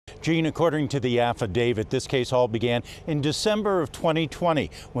Gene, according to the affidavit, this case all began in December of 2020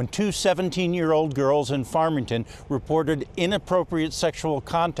 when two 17-year-old girls in Farmington reported inappropriate sexual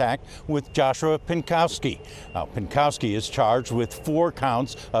contact with Joshua Pinkowski. Now, Pinkowski is charged with 4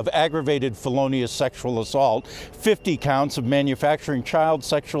 counts of aggravated felonious sexual assault, 50 counts of manufacturing child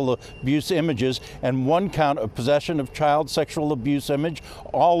sexual abuse images, and 1 count of possession of child sexual abuse image,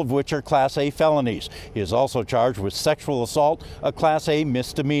 all of which are Class A felonies. He is also charged with sexual assault, a Class A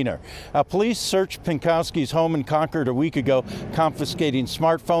misdemeanor. Police searched Pinkowski's home in Concord a week ago, confiscating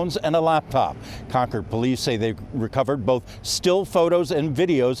smartphones and a laptop. Concord police say they recovered both still photos and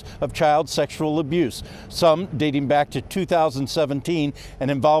videos of child sexual abuse, some dating back to 2017 and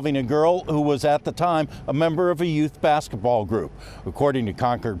involving a girl who was at the time a member of a youth basketball group. According to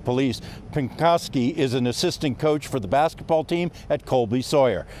Concord police, Pinkowski is an assistant coach for the basketball team at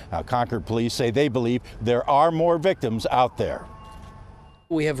Colby-Sawyer. Now, Concord police say they believe there are more victims out there.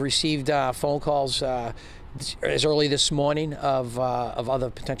 We have received phone calls as early this morning of other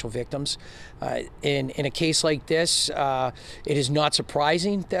potential victims. In a case like this, it is not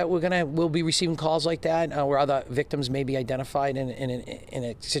surprising that we'll be receiving calls like that, where other victims may be identified in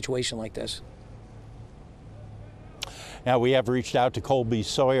a situation like this. Now, we have reached out to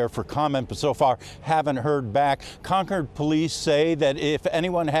Colby-Sawyer for comment, but so far haven't heard back. Concord police say that if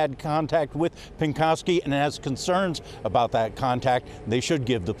anyone had contact with Pinkowski and has concerns about that contact, they should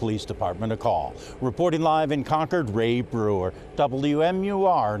give the police department a call. Reporting live in Concord, Ray Brewer,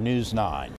 WMUR News 9.